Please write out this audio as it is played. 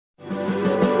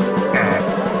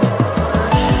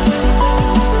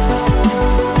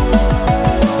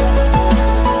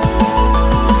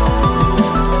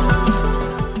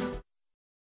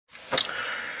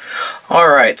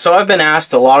So I've been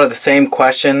asked a lot of the same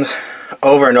questions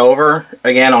over and over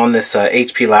again on this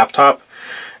HP laptop,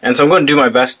 and so I'm going to do my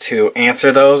best to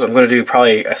answer those. I'm going to do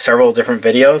probably several different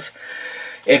videos.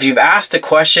 If you've asked a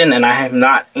question and I am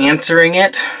not answering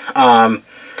it, a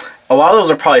lot of those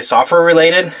are probably software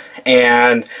related,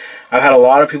 and I've had a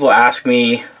lot of people ask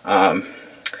me to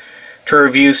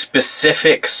review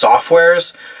specific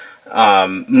softwares.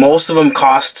 Most of them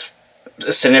cost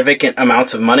significant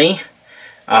amounts of money,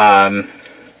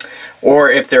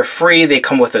 or if they're free they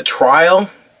come with a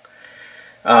trial,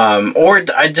 or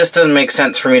it just doesn't make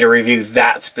sense for me to review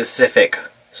that specific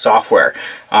software.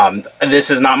 This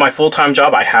is not my full-time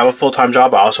job. I have a full-time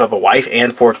job. I also have a wife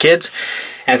and 4 kids,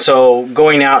 and so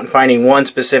going out and finding one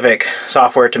specific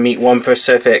software to meet one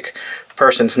specific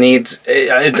person's needs,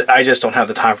 I just don't have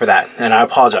the time for that, and I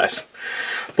apologize.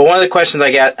 But one of the questions I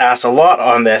get asked a lot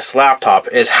on this laptop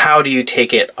is how do you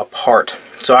take it apart?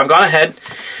 So I've gone ahead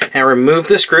and removed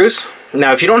the screws.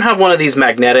 Now if you don't have one of these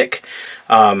magnetic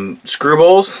screw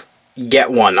bowls, get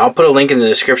one. I'll put a link in the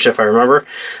description if I remember.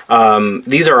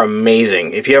 These are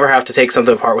amazing. If you ever have to take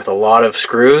something apart with a lot of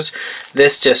screws,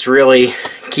 this just really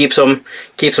keeps them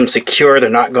secure. They're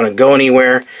not going to go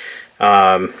anywhere.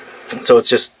 So it's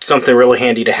just something really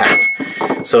handy to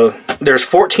have. So there's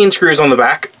 14 screws on the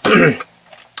back.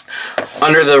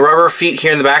 Under the rubber feet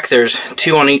here in the back, there's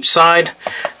 2 on each side.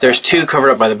 There's 2 covered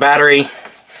up by the battery,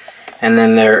 and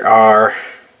then there are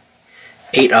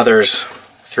 8 others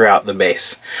throughout the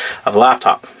base of the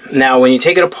laptop. Now when you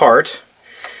take it apart,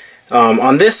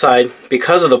 on this side,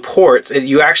 because of the ports,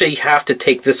 you actually have to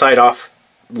take this side off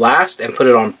last and put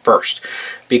it on first,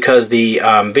 because the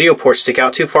video ports stick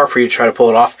out too far for you to try to pull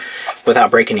it off without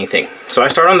breaking anything. So I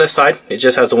start on this side. It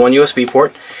just has the one USB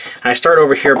port, and I start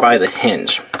over here by the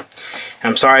hinge.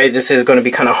 I'm sorry, this is going to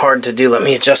be kind of hard to do. Let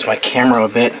me adjust my camera a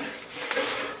bit.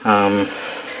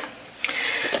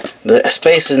 The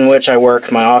space in which I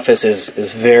work, my office,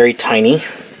 is very tiny.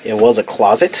 It was a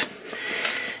closet,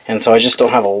 and so I just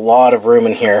don't have a lot of room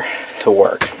in here to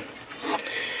work.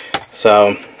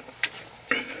 So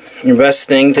your best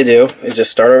thing to do is just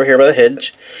start over here by the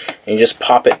hinge, and you just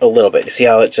pop it a little bit. You see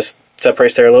how it just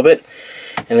separates there a little bit?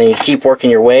 And then you keep working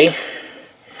your way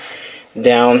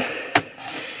down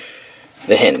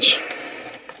the hinge.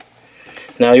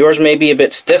 Now yours may be a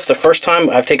bit stiff the first time.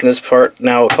 I've taken this apart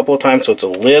now a couple of times, so it's a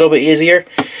little bit easier.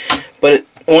 But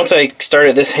once I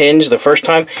started this hinge the first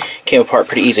time, it came apart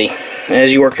pretty easy. And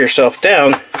as you work yourself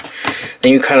down,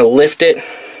 then you kind of lift it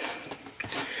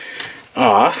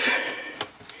off,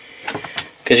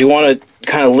 because you want to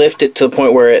kind of lift it to the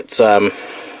point where it's kind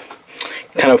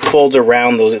of folds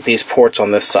around these ports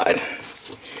on this side.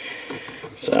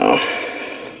 So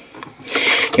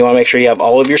you want to make sure you have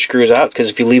all of your screws out, because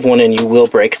if you leave one in, you will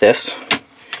break this.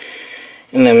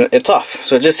 And then it's off.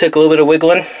 So it just took a little bit of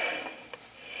wiggling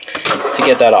to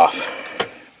get that off.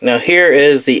 Now here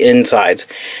is the insides.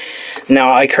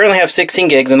 Now I currently have 16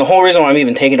 gigs, and the whole reason why I'm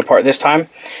even taking it apart this time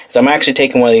is I'm actually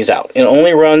taking one of these out. It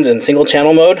only runs in single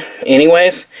channel mode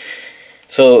anyways,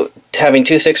 so having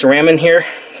 2.6 RAM in here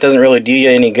doesn't really do you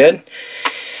any good.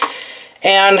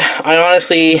 And I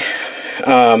honestly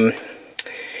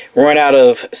run out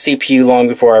of CPU long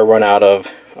before I run out of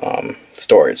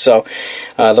storage. So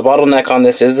the bottleneck on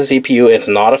this is the CPU. It's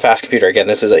not a fast computer. Again,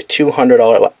 this is a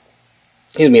 $200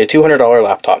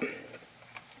 laptop.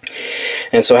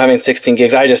 And so having 16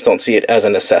 gigs, I just don't see it as a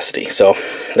necessity. So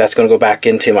that's going to go back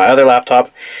into my other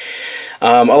laptop.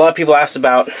 A lot of people asked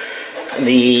about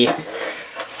the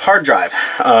hard drive,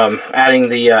 adding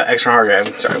the extra hard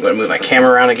drive. Sorry, I'm going to move my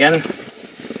camera around again.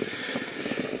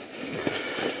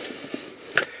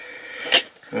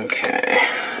 Okay,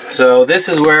 so this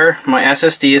is where my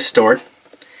SSD is stored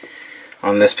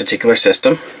on this particular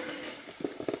system.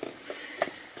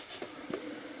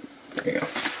 There you go.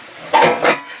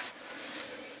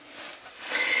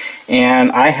 And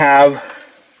I have,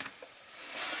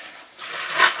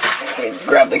 let me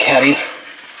grab the caddy.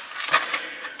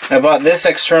 I bought this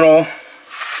external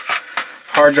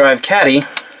hard drive caddy,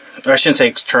 or I shouldn't say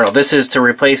external. This is to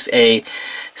replace a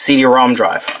CD-ROM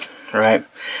drive, right?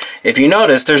 If you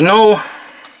notice, there's no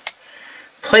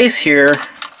place here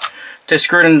to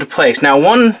screw it into place. Now,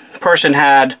 one person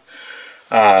had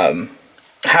one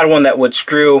that would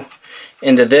screw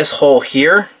into this hole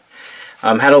here.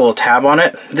 Had a little tab on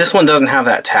it. This one doesn't have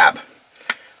that tab.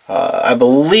 I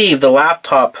believe the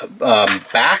laptop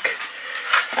back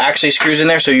actually screws in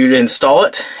there, so you'd install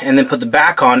it and then put the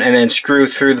back on and then screw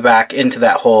through the back into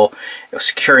that hole,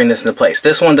 securing this into place.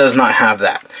 This one does not have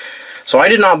that. So I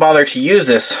did not bother to use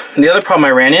this. And the other problem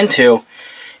I ran into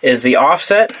is the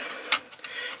offset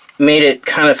made it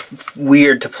kind of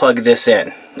weird to plug this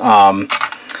in.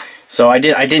 So I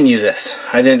didn't use this.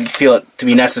 I didn't feel it to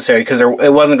be necessary because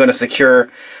it wasn't going to secure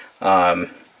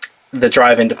the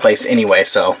drive into place anyway.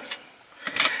 So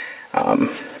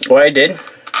what I did,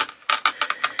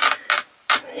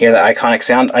 hear the iconic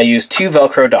sound, I used 2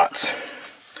 Velcro dots.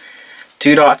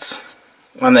 2 dots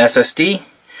on the SSD,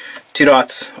 2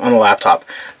 dots on the laptop.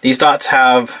 These dots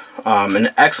have an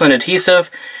excellent adhesive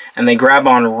and they grab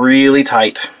on really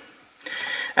tight.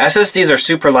 SSDs are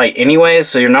super light anyways,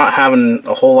 so you're not having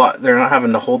a whole lot, they're not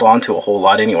having to hold on to a whole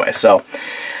lot anyway. So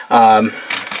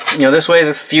you know, this weighs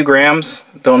a few grams,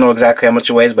 don't know exactly how much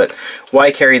it weighs, but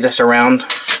why carry this around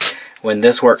when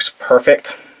this works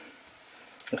perfect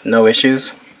with no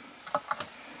issues?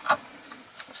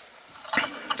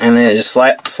 And then it just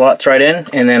slots right in,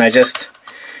 and then I just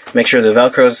make sure the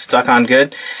Velcro is stuck on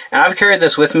good. And I've carried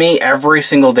this with me every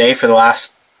single day for the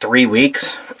last 3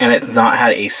 weeks, and it's not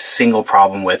had a single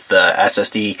problem with the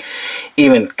SSD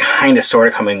even kind of sort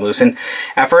of coming loose. And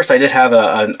at first I did have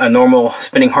a normal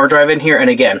spinning hard drive in here, and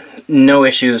again, no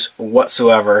issues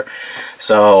whatsoever.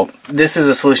 So this is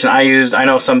a solution I used. I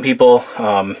know some people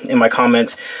in my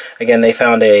comments, again, they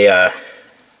found a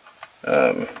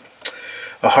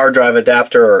hard drive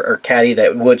adapter or caddy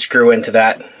that would screw into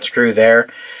that screw there.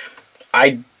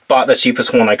 I bought the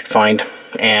cheapest one I could find,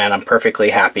 and I'm perfectly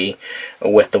happy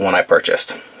with the one I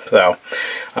purchased. So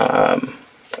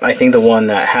I think the one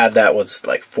that had that was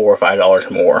like $4 or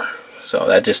 $5 more, so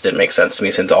that just didn't make sense to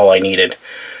me since all I needed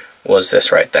was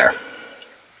this right there.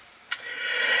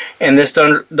 And this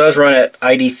does run at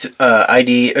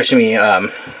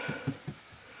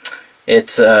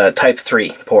it's a Type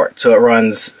 3 port, so it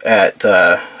runs at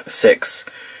 6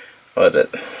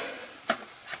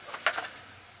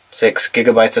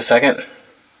 gigabytes a second.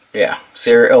 Yeah,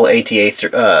 serial ATA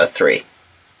 3.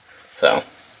 So,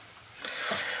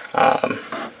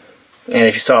 and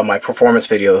if you saw my performance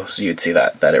videos, you'd see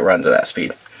that it runs at that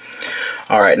speed.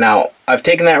 Alright, now I've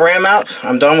taken that RAM out.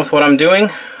 I'm done with what I'm doing.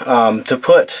 To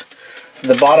put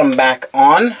the bottom back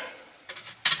on,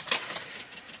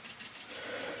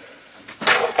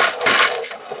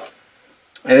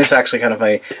 and this is actually kind of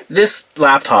funny. This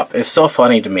laptop is so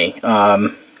funny to me.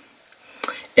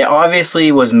 It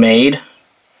obviously was made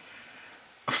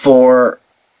for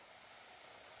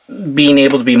being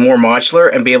able to be more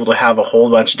modular and be able to have a whole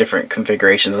bunch of different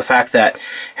configurations. The fact that it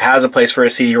has a place for a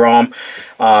CD-ROM,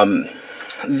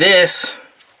 this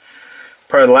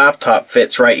part of the laptop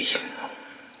fits right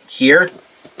here,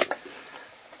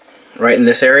 right in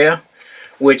this area,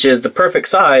 which is the perfect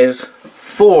size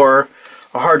for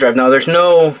a hard drive. Now there's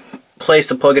no place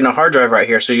to plug in a hard drive right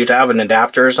here, so you'd have an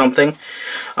adapter or something.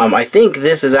 I think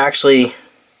this is actually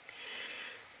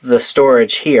the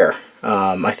storage here.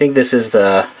 I think this is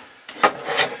the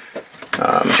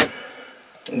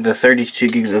 32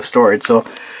 gigs of storage, so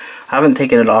I haven't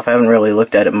taken it off. I haven't really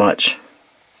looked at it much.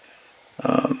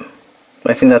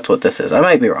 I think that's what this is. I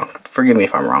might be wrong. Forgive me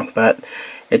if I'm wrong, but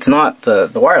it's not the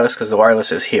wireless, because the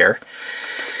wireless is here.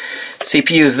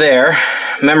 CPU's there,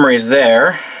 memory's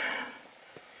there,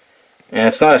 and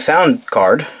it's not a sound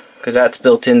card because that's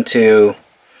built into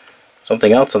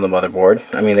something else on the motherboard.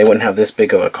 I mean, they wouldn't have this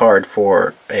big of a card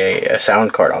for a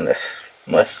sound card on this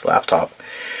laptop.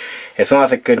 It's not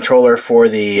the controller for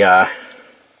the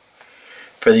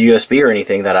USB or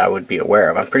anything that I would be aware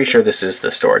of. I'm pretty sure this is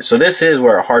the storage. So this is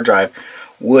where a hard drive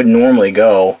would normally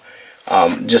go,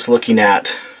 just looking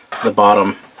at the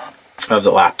bottom of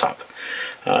the laptop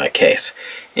case.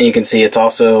 And you can see it's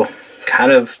also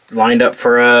kind of lined up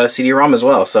for a CD-ROM as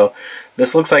well. So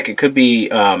this looks like it could be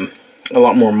a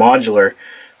lot more modular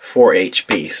for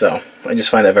HP. So I just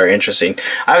find that very interesting.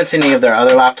 I haven't seen any of their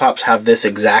other laptops have this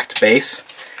exact base.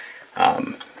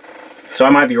 So I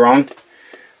might be wrong,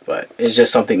 but it's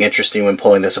just something interesting when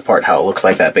pulling this apart, how it looks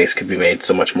like that base could be made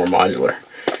so much more modular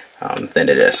than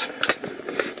it is.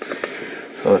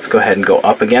 So let's go ahead and go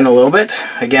up again a little bit.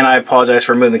 Again, I apologize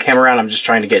for moving the camera around. I'm just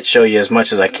trying to show you as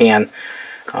much as I can,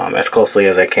 as closely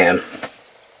as I can.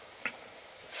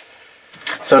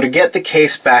 So to get the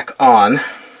case back on,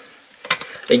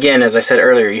 again, as I said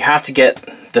earlier, you have to get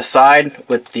the side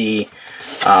with the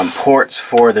ports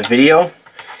for the video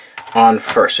on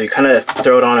first. So you kind of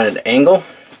throw it on at an angle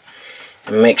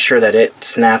and make sure that it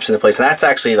snaps into place. And that's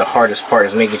actually the hardest part,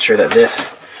 is making sure that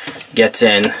this gets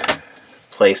in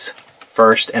place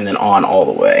first and then on all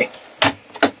the way.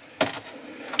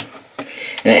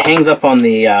 And it hangs up on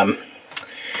the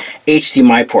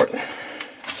HDMI port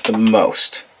the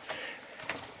most.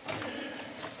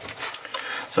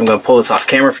 So I'm going to pull this off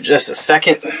camera for just a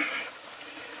second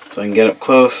so I can get up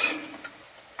close.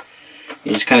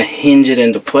 You just kind of hinge it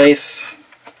into place.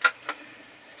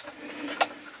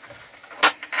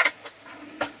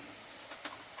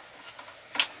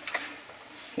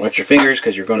 Watch your fingers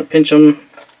because you're going to pinch them.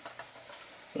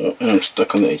 Oh, and I'm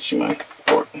stuck on the HDMI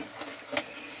port.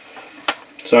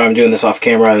 So I'm doing this off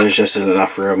camera. There's just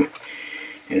enough room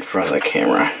in front of the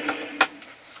camera.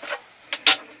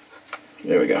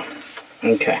 There we go.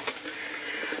 Okay.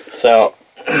 So,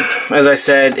 as I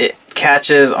said, it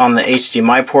catches on the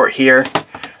HDMI port here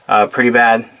pretty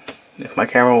bad. If my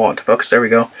camera won't focus, there we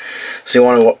go. So you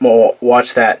want to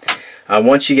watch that.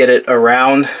 Once you get it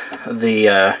around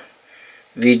the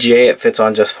VGA, it fits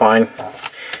on just fine.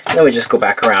 And then we just go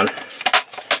back around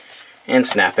and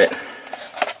snap it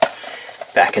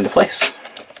back into place.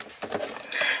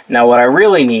 Now what I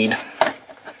really need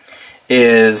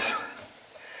is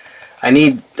I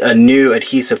need a new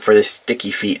adhesive for the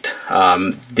sticky feet.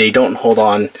 They don't hold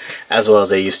on as well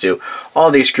as they used to.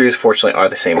 All these screws fortunately are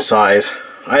the same size.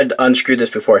 I had unscrewed this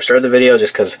before I started the video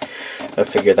just because I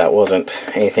figured that wasn't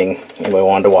anything anybody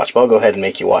wanted to watch. But I'll go ahead and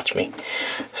make you watch me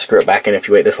screw it back in if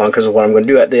you wait this long, because what I'm going to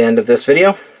do at the end of this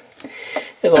video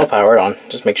is I'll power it on.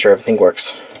 Just make sure everything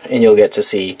works, and you'll get to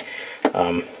see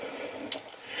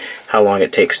how long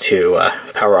it takes to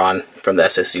power on from the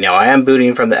SSD. Now I am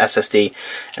booting from the SSD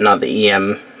and not the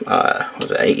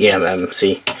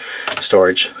eMMC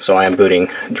storage, so I am booting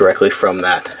directly from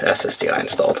that SSD I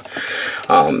installed.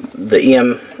 The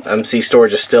eMMC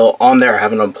storage is still on there. I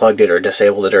haven't unplugged it or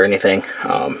disabled it or anything.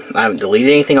 I haven't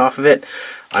deleted anything off of it.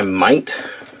 I might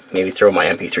maybe throw my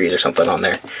MP3s or something on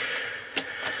there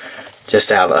just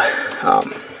to have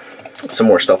some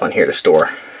more stuff on here to store.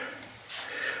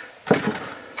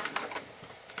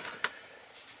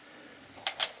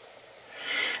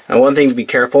 Now, one thing to be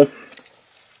careful,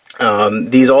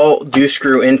 these all do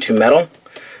screw into metal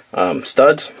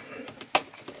studs,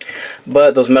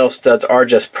 but those metal studs are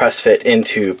just press fit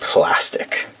into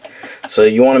plastic. So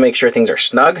you want to make sure things are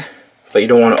snug, but you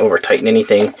don't want to over tighten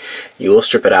anything. You will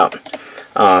strip it out.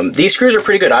 These screws are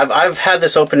pretty good. I've had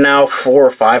this open now 4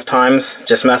 or 5 times,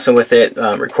 just messing with it,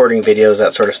 recording videos,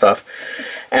 that sort of stuff,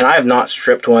 and I have not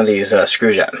stripped one of these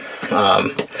screws yet.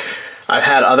 I've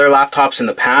had other laptops in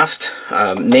the past,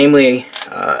 namely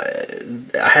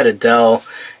I had a Dell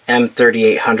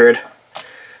M3800,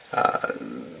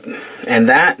 and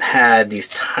that had these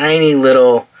tiny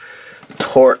little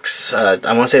Torx,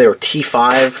 I want to say they were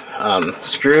T5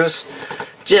 screws,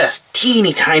 just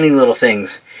teeny tiny little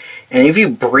things, and if you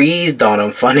breathed on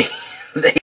them funny,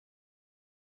 they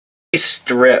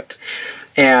stripped.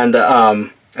 And I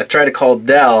tried to call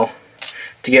Dell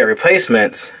to get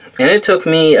replacements, and it took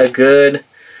me a good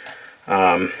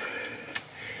 9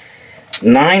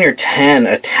 or 10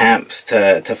 attempts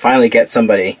to finally get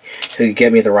somebody who could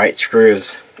get me the right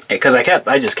screws, because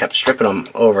I just kept stripping them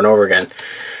over and over again,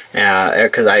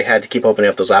 because I had to keep opening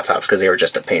up those laptops because they were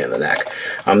just a pain in the neck.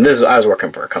 I was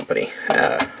working for a company.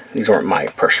 These weren't my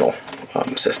personal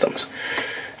systems.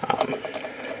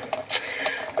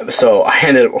 So I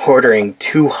ended up ordering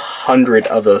 200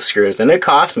 of those screws, and it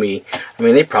cost me, I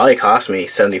mean, they probably cost me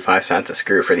 75 cents a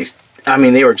screw for these. I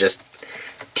mean, they were just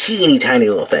teeny tiny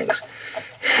little things.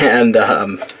 And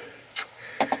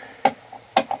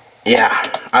yeah,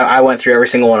 I went through every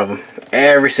single one of them.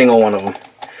 Every single one of them.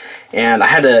 And I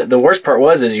had to, the worst part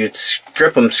was is you'd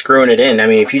strip them screwing it in. I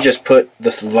mean, if you just put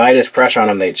the lightest pressure on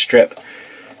them, they'd strip.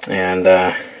 And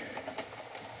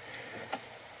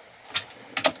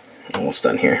almost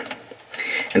done here.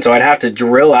 And so I'd have to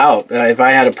drill out, if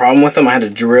I had a problem with them, I had to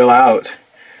drill out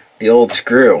the old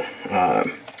screw.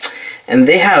 And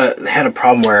they had a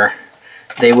problem where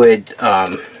they would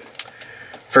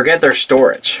forget their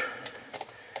storage.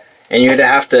 And you'd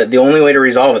have to, the only way to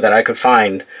resolve it that I could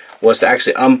find was to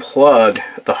actually unplug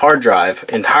the hard drive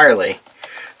entirely,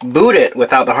 boot it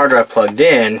without the hard drive plugged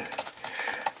in,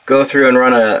 go through and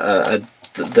run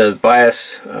the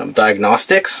BIOS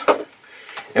diagnostics,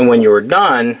 and when you were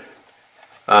done,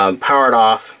 power it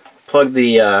off, plug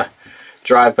the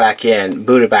drive back in,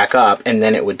 boot it back up, and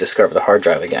then it would discover the hard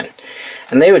drive again.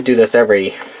 And they would do this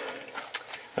every,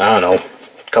 I don't know,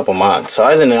 couple months. So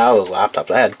I was in and out of those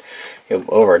laptops. I had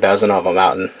over a dozen of them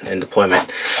out in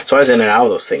deployment. So I was in and out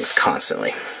of those things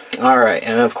constantly. Alright,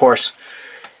 and of course,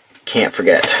 can't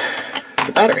forget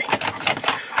the battery.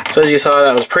 So as you saw,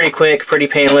 that was pretty quick, pretty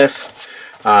painless.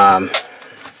 Lock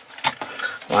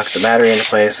the battery into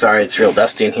place. Sorry, it's real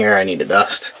dusty in here. I need to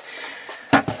dust.